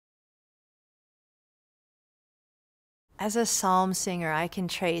As a psalm singer, I can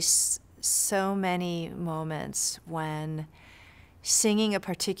trace so many moments when singing a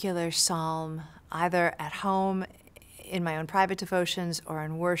particular psalm, either at home in my own private devotions or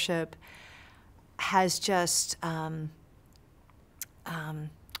in worship, has just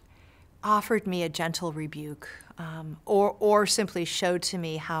offered me a gentle rebuke, or simply showed to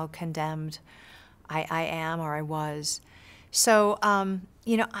me how condemned I am or I was. So,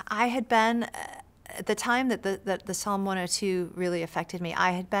 I had been, at the time that the Psalm 102 really affected me,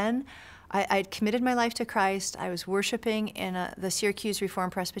 I'd committed my life to Christ. I was worshiping in the Syracuse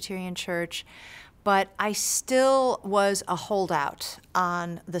Reformed Presbyterian Church, but I still was a holdout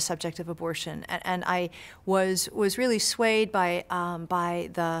on the subject of abortion, and I was really swayed by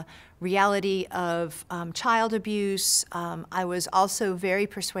the reality of child abuse. I was also very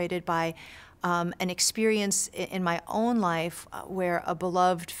persuaded by an experience in my own life where a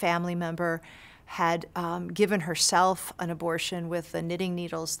beloved family member had given herself an abortion with the knitting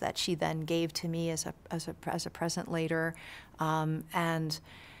needles that she then gave to me as a present later, and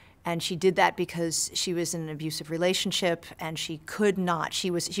she did that because she was in an abusive relationship and she could not. She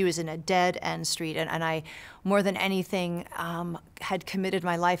was in a dead end street, and I, more than anything, had committed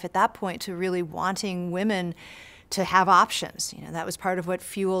my life at that point to really wanting women to have options. That was part of what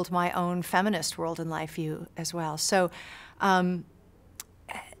fueled my own feminist world and life view as well.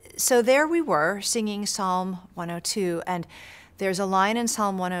 So there we were singing Psalm 102, and there's a line in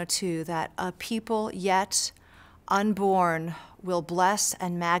Psalm 102 that a people yet unborn will bless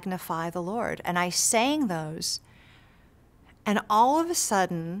and magnify the Lord. And I sang those, and all of a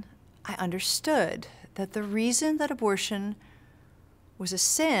sudden I understood that the reason that abortion was a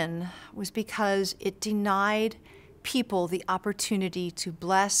sin was because it denied people the opportunity to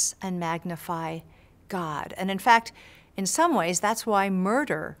bless and magnify God. And in fact, in some ways, that's why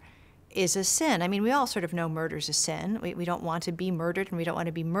murder is a sin. I mean, we all sort of know murder's a sin. We don't want to be murdered and we don't want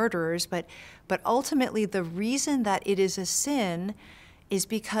to be murderers, but ultimately the reason that it is a sin is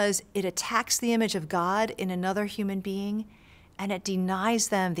because it attacks the image of God in another human being, and it denies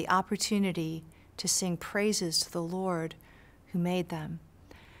them the opportunity to sing praises to the Lord who made them.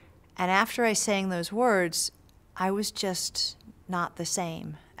 And after I sang those words, I was just not the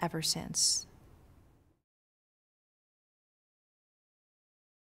same ever since.